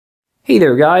Hey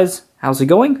there guys, how's it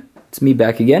going? It's me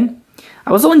back again.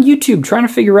 I was on YouTube trying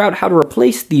to figure out how to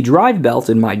replace the drive belt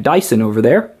in my Dyson over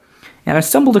there, and I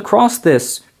stumbled across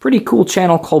this pretty cool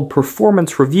channel called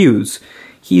Performance Reviews.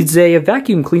 He's a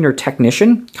vacuum cleaner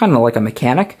technician, kind of like a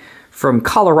mechanic, from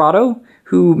Colorado,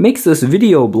 who makes this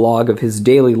video blog of his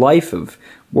daily life of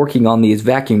working on these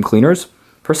vacuum cleaners.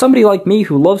 For somebody like me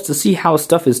who loves to see how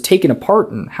stuff is taken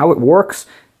apart and how it works,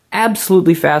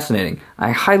 absolutely fascinating.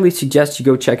 I highly suggest you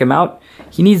go check him out.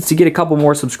 He needs to get a couple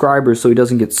more subscribers so he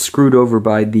doesn't get screwed over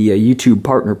by the YouTube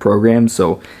partner program,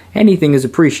 so anything is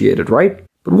appreciated, right?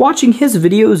 But watching his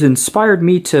videos inspired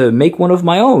me to make one of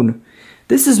my own.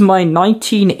 This is my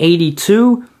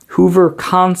 1982 Hoover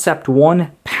Concept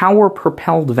One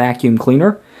power-propelled vacuum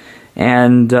cleaner,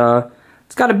 and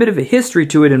it's got a bit of a history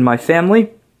to it in my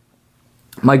family.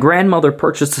 My grandmother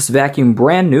purchased this vacuum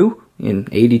brand new in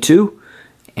 '82,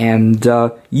 and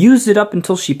used it up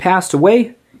until she passed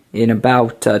away in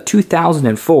about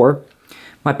 2004.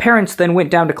 My parents then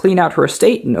went down to clean out her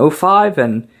estate in '05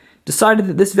 and decided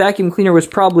that this vacuum cleaner was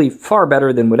probably far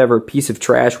better than whatever piece of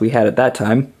trash we had at that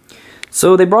time.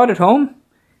 So they brought it home.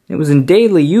 It was in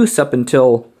daily use up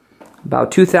until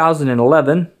about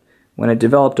 2011 when it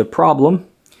developed a problem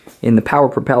in the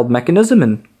power-propelled mechanism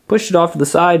and pushed it off to the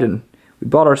side, and we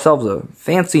bought ourselves a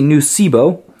fancy new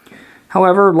SIBO.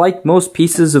 However, like most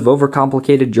pieces of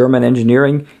overcomplicated German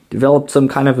engineering, developed some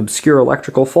kind of obscure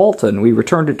electrical fault, and we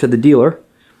returned it to the dealer.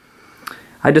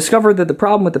 I discovered that the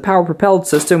problem with the power-propelled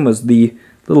system was the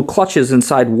little clutches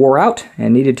inside wore out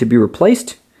and needed to be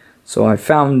replaced. So I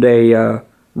found a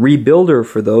rebuilder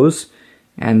for those,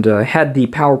 and had the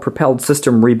power-propelled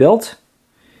system rebuilt.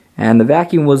 And the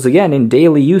vacuum was again in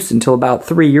daily use until about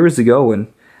 3 years ago when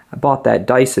I bought that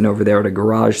Dyson over there at a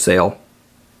garage sale.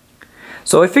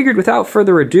 So I figured without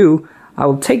further ado, I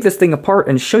will take this thing apart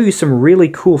and show you some really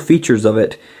cool features of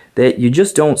it that you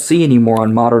just don't see anymore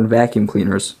on modern vacuum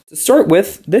cleaners. To start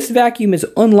with, this vacuum is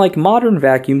unlike modern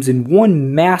vacuums in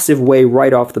one massive way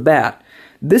right off the bat.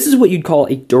 This is what you'd call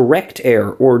a direct air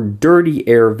or dirty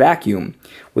air vacuum.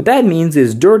 What that means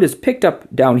is dirt is picked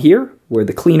up down here, where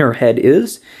the cleaner head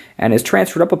is, and is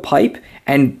transferred up a pipe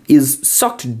and is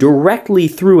sucked directly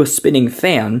through a spinning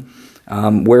fan,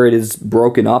 where it is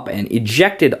broken up and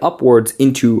ejected upwards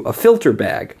into a filter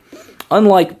bag.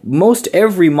 Unlike most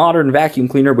every modern vacuum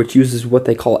cleaner, which uses what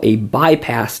they call a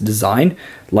bypass design,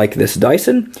 like this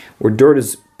Dyson, where dirt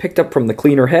is picked up from the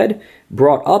cleaner head,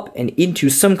 brought up and into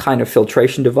some kind of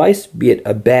filtration device, be it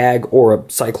a bag or a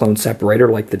cyclone separator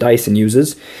like the Dyson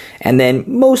uses, and then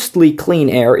mostly clean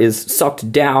air is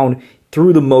sucked down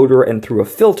through the motor and through a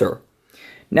filter.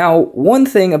 Now, one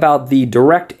thing about the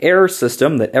direct air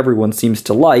system that everyone seems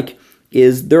to like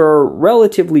is there are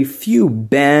relatively few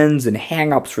bends and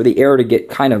hang-ups for the air to get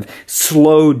kind of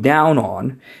slowed down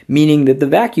on, meaning that the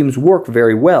vacuums work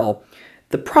very well.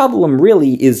 The problem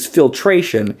really is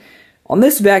filtration. On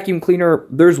this vacuum cleaner,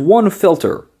 there's one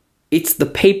filter. It's the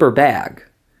paper bag.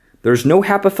 There's no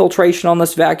HEPA filtration on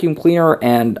this vacuum cleaner,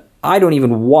 and I don't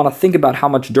even want to think about how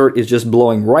much dirt is just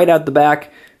blowing right out the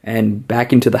back and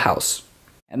back into the house.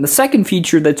 And the second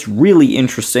feature that's really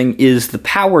interesting is the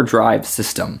power drive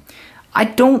system. I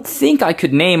don't think I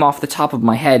could name off the top of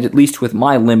my head, at least with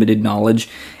my limited knowledge,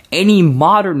 any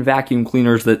modern vacuum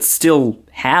cleaners that still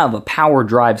have a power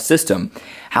drive system.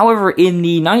 However, in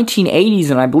the 1980s,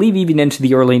 and I believe even into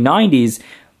the early 90s,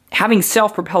 having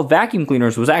self-propelled vacuum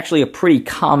cleaners was actually a pretty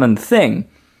common thing.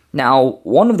 Now,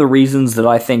 one of the reasons that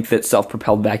I think that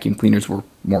self-propelled vacuum cleaners were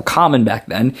more common back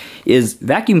then is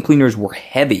vacuum cleaners were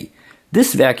heavy.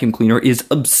 This vacuum cleaner is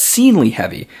obscenely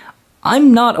heavy.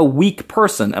 I'm not a weak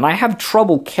person, and I have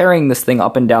trouble carrying this thing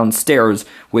up and down stairs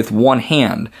with one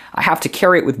hand. I have to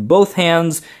carry it with both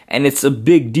hands, and it's a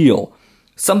big deal.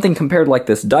 Something compared like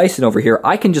this Dyson over here,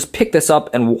 I can just pick this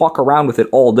up and walk around with it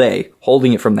all day,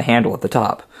 holding it from the handle at the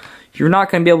top. You're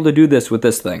not going to be able to do this with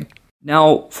this thing.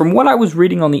 Now, from what I was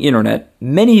reading on the internet,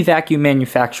 many vacuum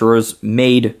manufacturers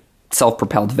made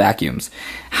self-propelled vacuums.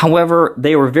 However,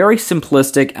 they were very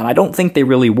simplistic, and I don't think they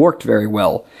really worked very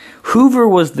well. Hoover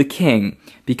was the king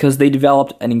because they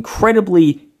developed an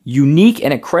incredibly unique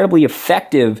and incredibly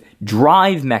effective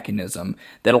drive mechanism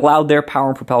that allowed their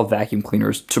power-propelled vacuum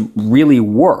cleaners to really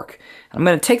work. I'm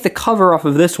going to take the cover off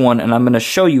of this one, and I'm going to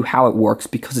show you how it works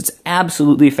because it's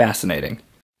absolutely fascinating.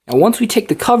 Now, once we take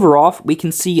the cover off, we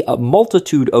can see a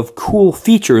multitude of cool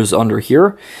features under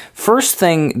here. First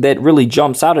thing that really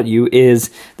jumps out at you is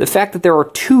the fact that there are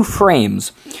two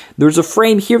frames. There's a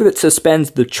frame here that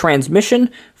suspends the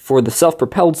transmission for the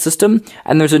self-propelled system,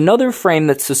 and there's another frame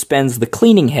that suspends the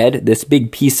cleaning head, this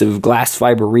big piece of glass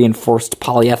fiber reinforced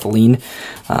polyethylene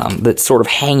that's sort of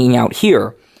hanging out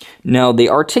here. Now they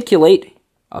articulate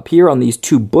up here on these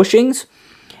two bushings,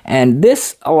 and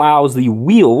this allows the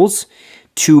wheels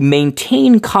to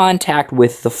maintain contact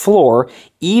with the floor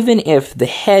even if the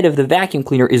head of the vacuum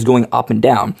cleaner is going up and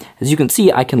down. As you can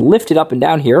see, I can lift it up and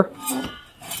down here,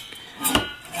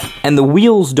 and the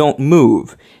wheels don't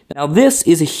move. Now this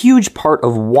is a huge part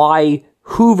of why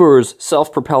Hoover's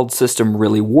self-propelled system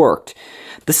really worked.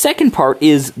 The second part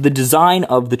is the design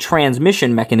of the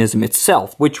transmission mechanism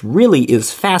itself, which really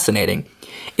is fascinating.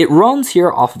 It runs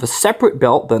here off of a separate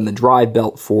belt than the drive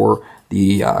belt for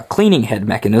the cleaning head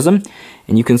mechanism,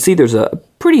 and you can see there's a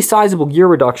pretty sizable gear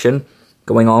reduction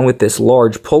going on with this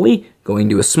large pulley going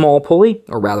to a small pulley,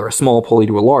 or rather a small pulley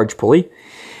to a large pulley.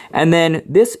 And then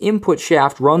this input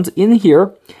shaft runs in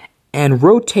here and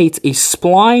rotates a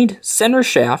splined center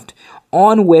shaft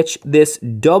on which this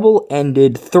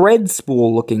double-ended thread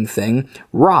spool looking thing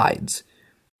rides.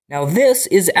 Now this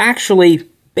is actually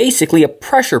basically a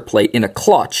pressure plate in a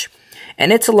clutch,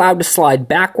 and it's allowed to slide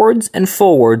backwards and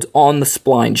forwards on the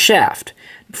splined shaft.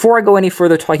 Before I go any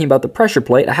further talking about the pressure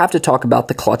plate, I have to talk about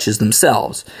the clutches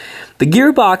themselves. The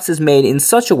gearbox is made in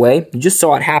such a way, you just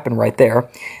saw it happen right there,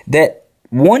 that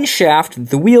one shaft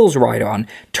the wheels ride on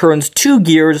turns two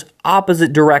gears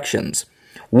opposite directions.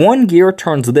 One gear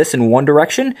turns this in one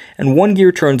direction, and one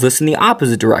gear turns this in the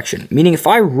opposite direction. Meaning if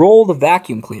I roll the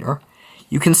vacuum cleaner,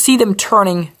 you can see them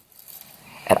turning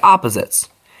at opposites.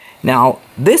 Now,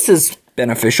 this is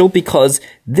beneficial because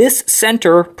this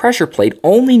center pressure plate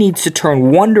only needs to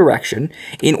turn one direction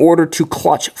in order to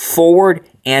clutch forward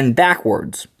and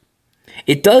backwards.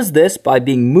 It does this by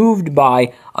being moved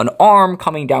by an arm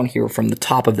coming down here from the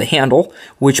top of the handle,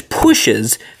 which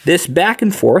pushes this back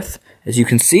and forth, as you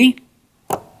can see.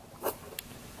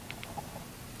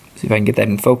 See if I can get that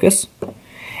in focus.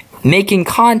 Making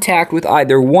contact with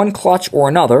either one clutch or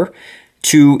another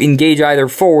to engage either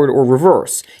forward or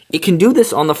reverse. It can do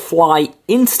this on the fly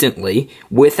instantly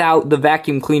without the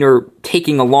vacuum cleaner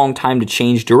taking a long time to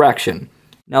change direction.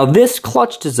 Now this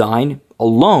clutch design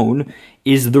alone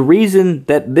is the reason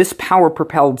that this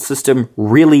power-propelled system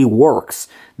really works.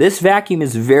 This vacuum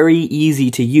is very easy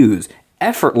to use.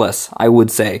 Effortless, I would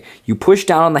say. You push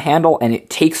down on the handle and it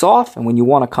takes off, and when you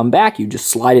want to come back, you just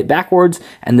slide it backwards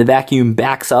and the vacuum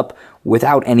backs up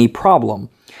without any problem.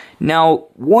 Now,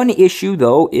 one issue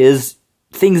though is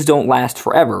things don't last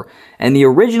forever, and the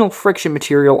original friction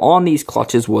material on these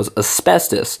clutches was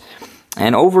asbestos.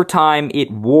 And over time,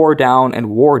 it wore down and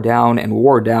wore down and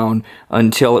wore down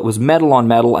until it was metal on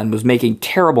metal and was making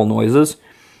terrible noises.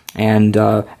 And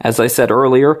as I said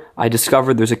earlier, I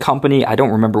discovered there's a company, I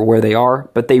don't remember where they are,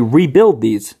 but they rebuild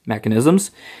these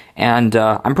mechanisms. And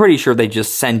I'm pretty sure they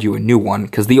just send you a new one,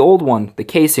 because the old one, the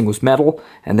casing was metal,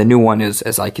 and the new one is,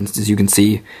 as you can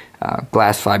see,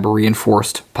 glass fiber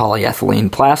reinforced polyethylene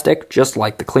plastic, just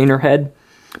like the cleaner head.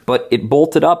 But it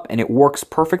bolted up and it works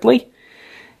perfectly.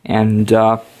 And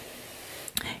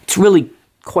it's really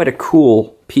quite a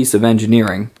cool piece of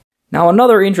engineering. Now,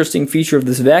 another interesting feature of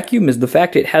this vacuum is the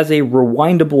fact it has a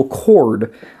rewindable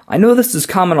cord. I know this is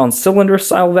common on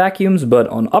cylinder-style vacuums, but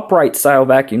on upright-style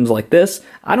vacuums like this,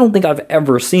 I don't think I've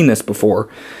ever seen this before.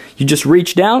 You just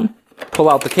reach down, pull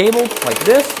out the cable like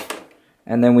this,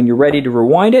 and then when you're ready to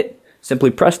rewind it, simply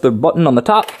press the button on the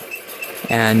top,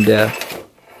 and it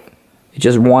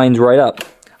just winds right up.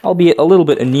 Albeit a little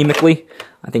bit anemically.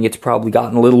 I think it's probably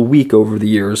gotten a little weak over the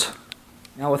years.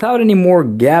 Now, without any more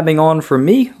gabbing on from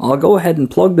me, I'll go ahead and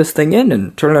plug this thing in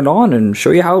and turn it on and show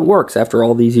you how it works after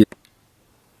all these years.